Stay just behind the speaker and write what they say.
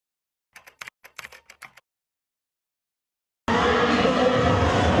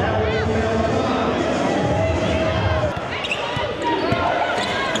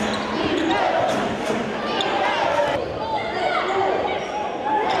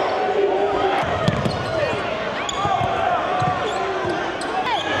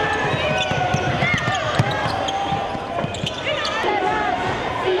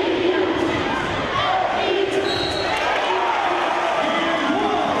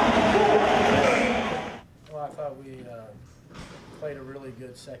played a really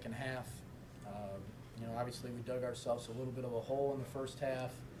good second half. You know, obviously we dug ourselves a little bit of a hole in the first half.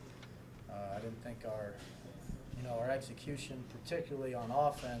 I didn't think our execution, particularly on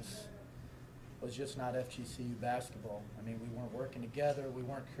offense, was just not FGCU basketball. I mean, we weren't working together. We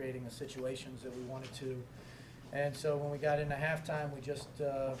weren't creating the situations that we wanted to. And so when we got into halftime, we just, you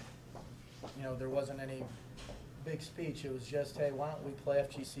know, there wasn't any big speech. It was just, hey, why don't we play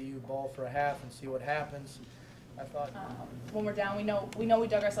FGCU ball for a half and see what happens. I thought when we're down, we know we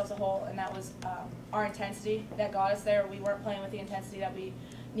dug ourselves a hole, and that was our intensity that got us there. We weren't playing with the intensity that we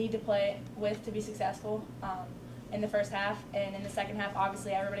need to play with to be successful in the first half. And in the second half,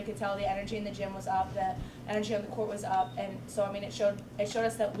 obviously everybody could tell the energy in the gym was up, the energy on the court was up, and so I mean it showed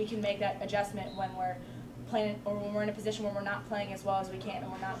us that we can make that adjustment when we're playing, or when we're in a position where we're not playing as well as we can,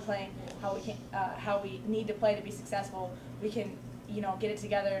 and we're not playing how we need to play to be successful. We can, you know, get it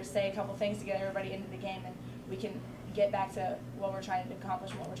together, say a couple things to get everybody into the game, and we can get back to what we're trying to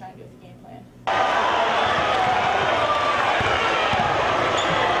accomplish and what we're trying to do with the game plan.